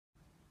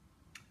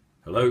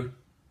Hello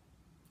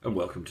and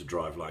welcome to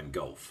Driveline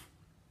Golf.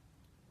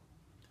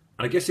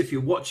 And I guess if you're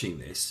watching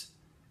this,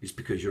 it's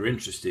because you're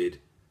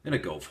interested in a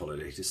golf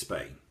holiday to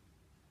Spain.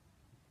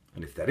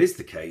 And if that is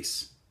the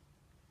case,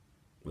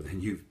 well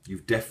then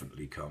you've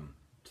definitely come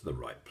to the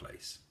right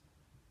place.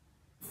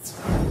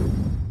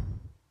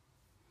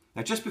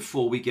 Now just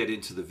before we get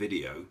into the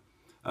video,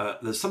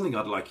 there's something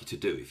I'd like you to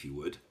do if you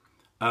would.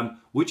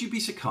 Would you be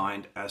so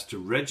kind as to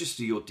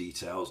register your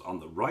details on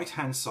the right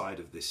hand side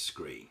of this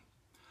screen?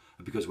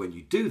 Because when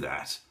you do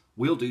that,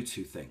 we'll do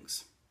two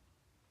things.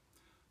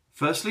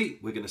 Firstly,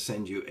 we're going to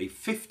send you a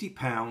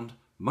 £50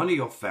 money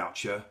off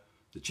voucher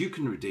that you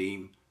can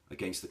redeem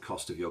against the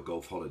cost of your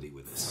golf holiday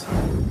with us.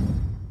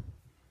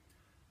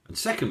 And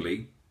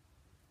secondly,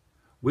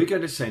 we're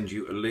going to send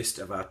you a list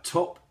of our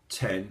top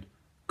 10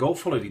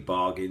 golf holiday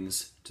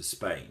bargains to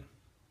Spain.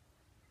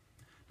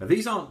 Now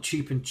these aren't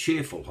cheap and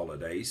cheerful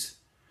holidays,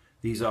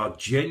 these are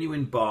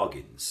genuine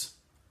bargains,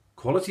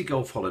 quality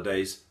golf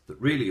holidays that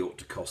really ought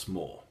to cost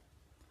more.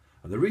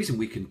 And the reason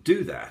we can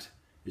do that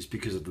is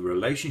because of the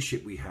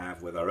relationship we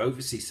have with our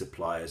overseas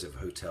suppliers of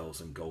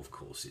hotels and golf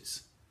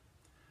courses.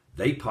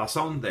 They pass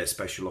on their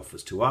special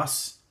offers to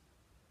us,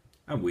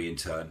 and we in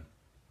turn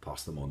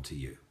pass them on to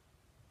you.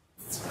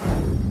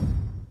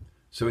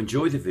 So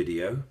enjoy the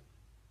video,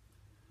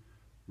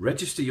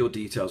 register your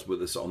details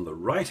with us on the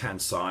right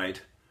hand side,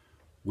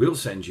 we'll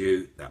send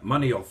you that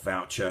money off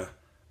voucher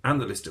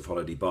and the list of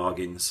holiday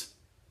bargains,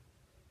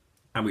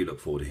 and we look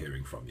forward to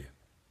hearing from you.